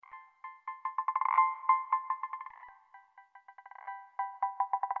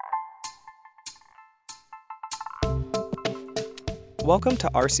Welcome to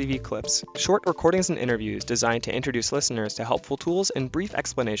RCV Clips, short recordings and interviews designed to introduce listeners to helpful tools and brief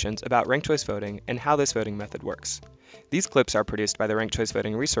explanations about ranked choice voting and how this voting method works. These clips are produced by the Ranked Choice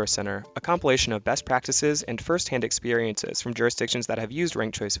Voting Resource Center, a compilation of best practices and first-hand experiences from jurisdictions that have used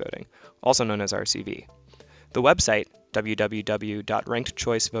ranked choice voting, also known as RCV. The website,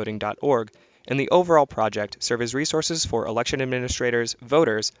 www.rankedchoicevoting.org, and the overall project serve as resources for election administrators,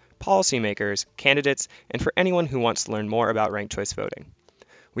 voters, policymakers, candidates, and for anyone who wants to learn more about ranked choice voting.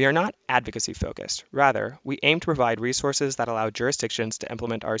 We are not advocacy focused. Rather, we aim to provide resources that allow jurisdictions to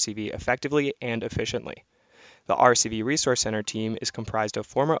implement RCV effectively and efficiently. The RCV Resource Center team is comprised of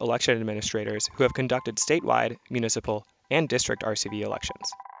former election administrators who have conducted statewide, municipal, and district RCV elections.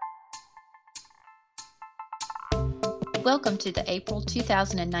 Welcome to the April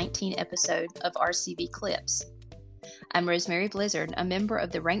 2019 episode of RCV Clips. I'm Rosemary Blizzard, a member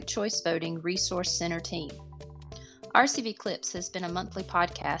of the Ranked Choice Voting Resource Center team. RCV Clips has been a monthly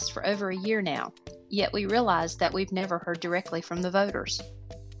podcast for over a year now, yet we realized that we've never heard directly from the voters.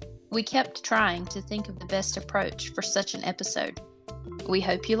 We kept trying to think of the best approach for such an episode. We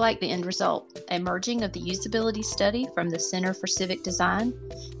hope you like the end result, a merging of the usability study from the Center for Civic Design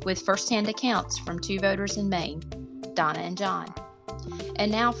with firsthand accounts from two voters in Maine, Donna and John. And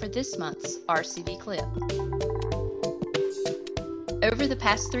now for this month's RCV Clip. Over the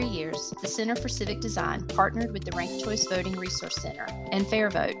past 3 years, the Center for Civic Design partnered with the Ranked Choice Voting Resource Center and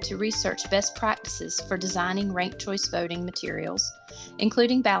FairVote to research best practices for designing ranked choice voting materials,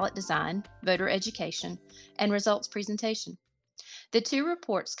 including ballot design, voter education, and results presentation. The two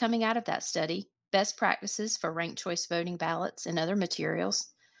reports coming out of that study, Best Practices for Ranked Choice Voting Ballots and Other Materials,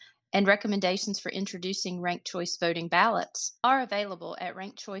 and Recommendations for Introducing Ranked Choice Voting Ballots, are available at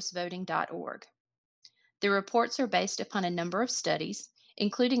rankedchoicevoting.org. The reports are based upon a number of studies,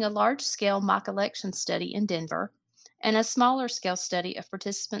 including a large-scale mock election study in Denver and a smaller-scale study of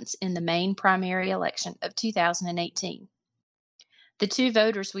participants in the Maine primary election of 2018. The two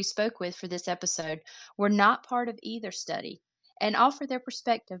voters we spoke with for this episode were not part of either study and offer their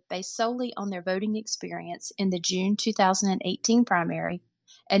perspective based solely on their voting experience in the June 2018 primary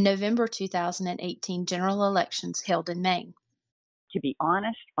and November 2018 general elections held in Maine. To be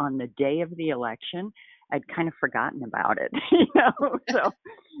honest, on the day of the election, I'd kind of forgotten about it, So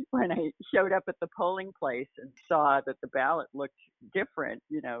when I showed up at the polling place and saw that the ballot looked different,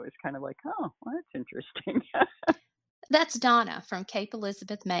 it was kind of like, oh, well, that's interesting. That's Donna from Cape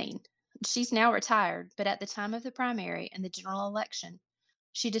Elizabeth, Maine. She's now retired, but at the time of the primary and the general election,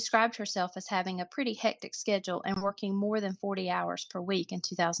 she described herself as having a pretty hectic schedule and working more than 40 hours per week in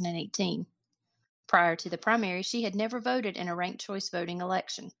 2018. Prior to the primary, she had never voted in a ranked choice voting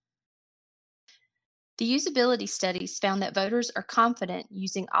election. The usability studies found that voters are confident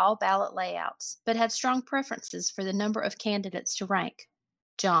using all ballot layouts, but had strong preferences for the number of candidates to rank.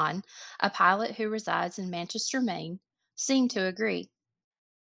 John, a pilot who resides in Manchester, Maine, seemed to agree.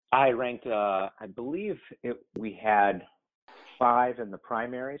 I ranked, I believe we had 5 in the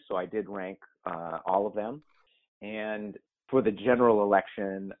primary, so I did rank all of them. And for the general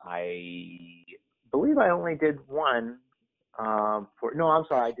election, I believe I only did one. I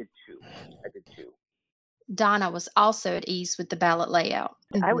did 2. I did 2. Donna was also at ease with the ballot layout.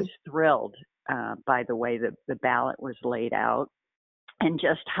 I was thrilled by the way that the ballot was laid out and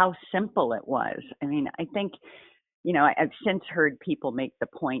just how simple it was. I mean, I think, I've since heard people make the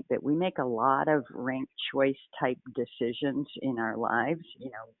point that we make a lot of ranked choice type decisions in our lives,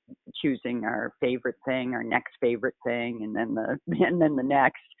 choosing our favorite thing, our next favorite thing, and then the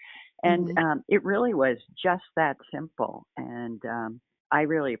next. And it really was just that simple. And I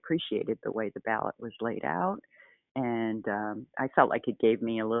really appreciated the way the ballot was laid out. And I felt like it gave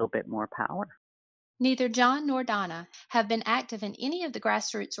me a little bit more power. Neither John nor Donna have been active in any of the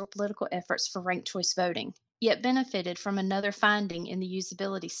grassroots or political efforts for ranked choice voting, yet benefited from another finding in the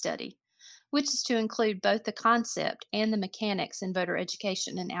usability study, which is to include both the concept and the mechanics in voter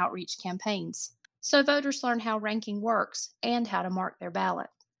education and outreach campaigns, so voters learn how ranking works and how to mark their ballot.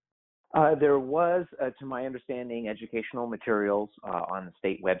 There was, to my understanding, educational materials on the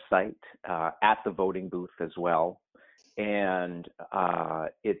state website at the voting booth as well. And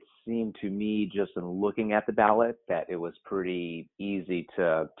it seemed to me, just in looking at the ballot, that it was pretty easy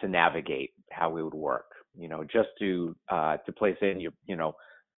to navigate how it would work. Just to place in your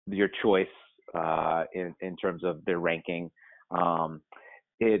choice in terms of their ranking.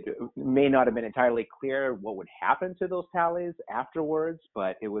 It may not have been entirely clear what would happen to those tallies afterwards,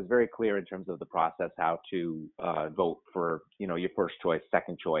 but it was very clear in terms of the process how to vote for, your first choice,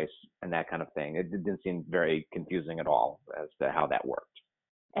 second choice, and that kind of thing. It didn't seem very confusing at all as to how that worked.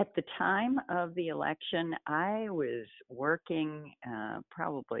 At the time of the election, I was working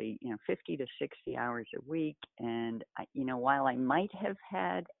probably 50 to 60 hours a week, and while I might have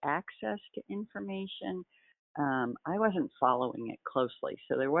had access to information, I wasn't following it closely.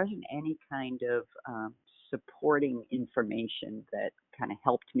 So there wasn't any kind of supporting information that kind of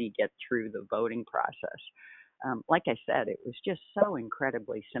helped me get through the voting process. Like I said, it was just so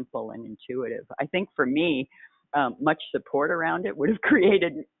incredibly simple and intuitive. I think for me, much support around it would have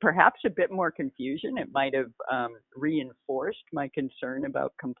created perhaps a bit more confusion. It might have reinforced my concern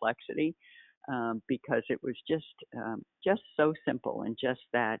about complexity because it was just so simple and just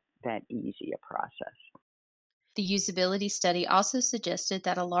that easy a process. The usability study also suggested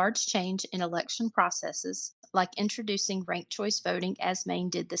that a large change in election processes, like introducing ranked choice voting as Maine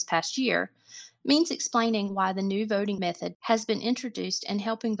did this past year, means explaining why the new voting method has been introduced and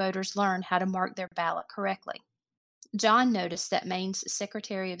helping voters learn how to mark their ballot correctly. John noticed that Maine's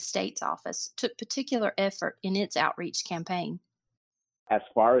Secretary of State's office took particular effort in its outreach campaign. As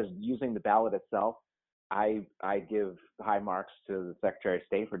far as using the ballot itself, I give high marks to the Secretary of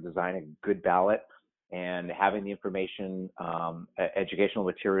State for designing a good ballot and having the information, educational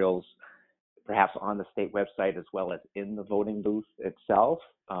materials, perhaps on the state website as well as in the voting booth itself,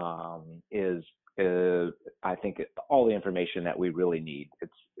 is I think all the information that we really need.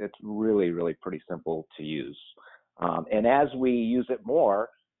 It's really pretty simple to use, and as we use it more,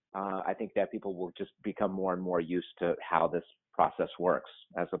 I think that people will just become more and more used to how this process works,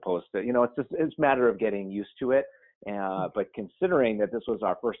 as opposed to it's a matter of getting used to it. But considering that this was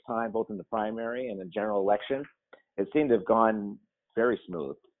our first time both in the primary and the general election, it seemed to have gone very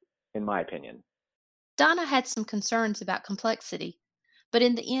smooth, in my opinion. Donna had some concerns about complexity, but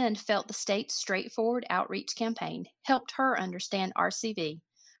in the end felt the state's straightforward outreach campaign helped her understand RCV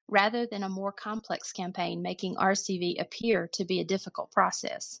rather than a more complex campaign making RCV appear to be a difficult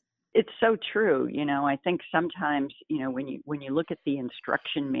process. It's so true. I think sometimes, when you look at the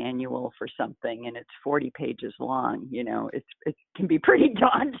instruction manual for something and it's 40 pages long, it can be pretty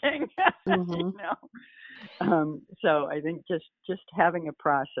daunting. Mm-hmm. So I think just having a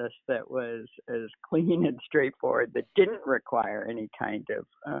process that was as clean and straightforward, that didn't require any kind of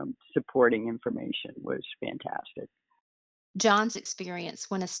supporting information, was fantastic. John's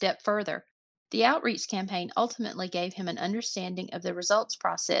experience went a step further. The outreach campaign ultimately gave him an understanding of the results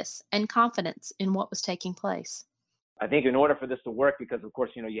process and confidence in what was taking place. I think in order for this to work, because of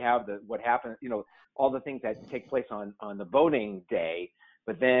course, you have what happens, all the things that take place on the voting day,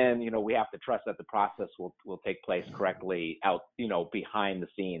 but then, we have to trust that the process will take place correctly out, behind the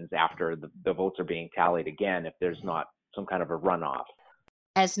scenes after the votes are being tallied again, if there's not some kind of a runoff.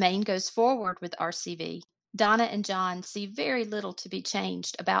 As Maine goes forward with RCV, Donna and John see very little to be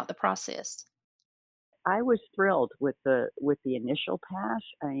changed about the process. I was thrilled with the initial pass.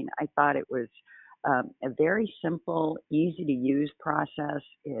 I mean, I thought it was a very simple, easy to use process.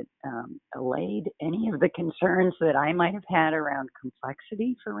 It allayed any of the concerns that I might have had around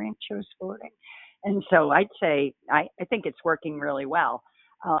complexity for ranked choice voting. And so I'd say I think it's working really well.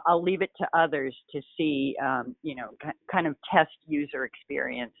 I'll leave it to others to see, kind of test user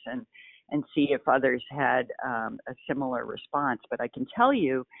experience and see if others had a similar response. But I can tell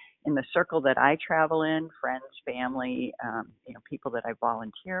you, in the circle that I travel in, friends, family, people that I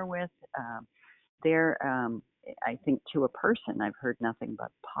volunteer with, I think to a person, I've heard nothing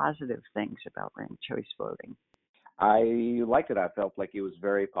but positive things about ranked choice voting. I liked it. I felt like it was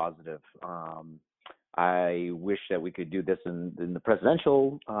very positive. I wish that we could do this in the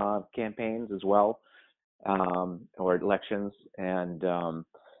presidential campaigns as well, or elections. And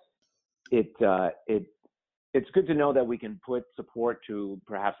it's good to know that we can put support to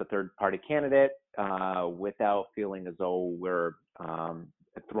perhaps a third-party candidate without feeling as though we're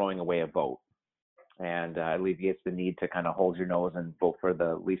throwing away a vote, and alleviates the need to kind of hold your nose and vote for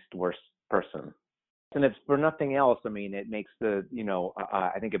the least worst person. And if for nothing else, I mean, it makes I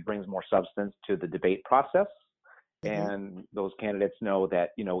think it brings more substance to the debate process. Mm-hmm. And those candidates know that,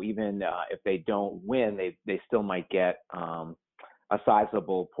 even if they don't win, they still might get a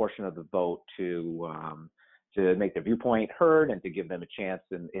sizable portion of the vote to make their viewpoint heard and to give them a chance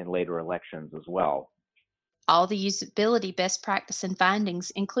in later elections as well. All the usability best practice and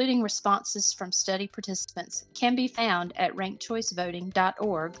findings, including responses from study participants, can be found at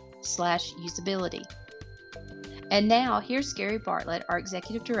rankedchoicevoting.org/usability. And now, here's Gary Bartlett, our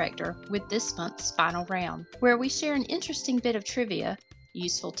Executive Director, with this month's Final Round, where we share an interesting bit of trivia,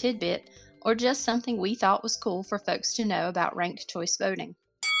 useful tidbit, or just something we thought was cool for folks to know about ranked choice voting.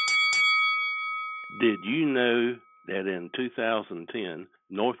 Did you know that in 2010,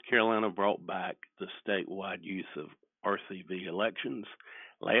 North Carolina brought back the statewide use of RCV elections?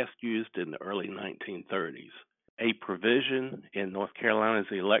 last used in the early 1930s. A provision in North Carolina's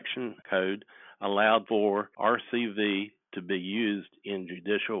election code allowed for RCV to be used in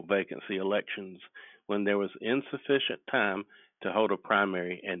judicial vacancy elections when there was insufficient time to hold a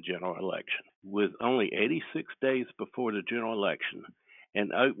primary and general election. With only 86 days before the general election,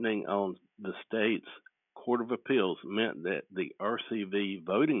 an opening on the state's Court of Appeals meant that the RCV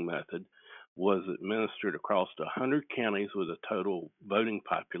voting method was administered across 100 counties with a total voting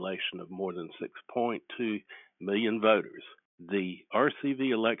population of more than 6.2 million voters. The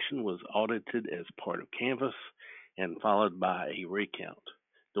RCV election was audited as part of Canvass and followed by a recount.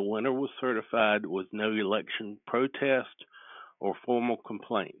 The winner was certified with no election protest or formal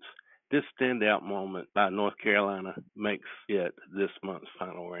complaints. This standout moment by North Carolina makes it this month's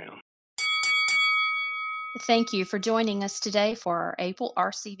final round. Thank you for joining us today for our April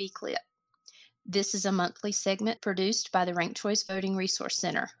RCV clip. This is a monthly segment produced by the Ranked Choice Voting Resource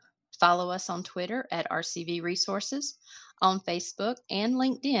Center. Follow us on Twitter at RCV Resources, on Facebook and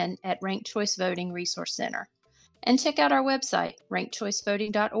LinkedIn at Ranked Choice Voting Resource Center. And check out our website,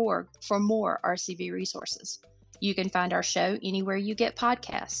 rankedchoicevoting.org, for more RCV resources. You can find our show anywhere you get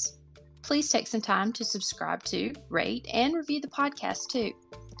podcasts. Please take some time to subscribe to, rate, and review the podcast too.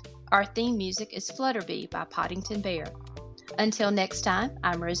 Our theme music is Flutterbee by Poddington Bear. Until next time,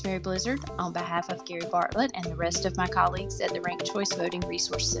 I'm Rosemary Blizzard on behalf of Gary Bartlett and the rest of my colleagues at the Ranked Choice Voting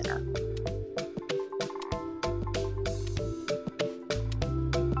Resource Center.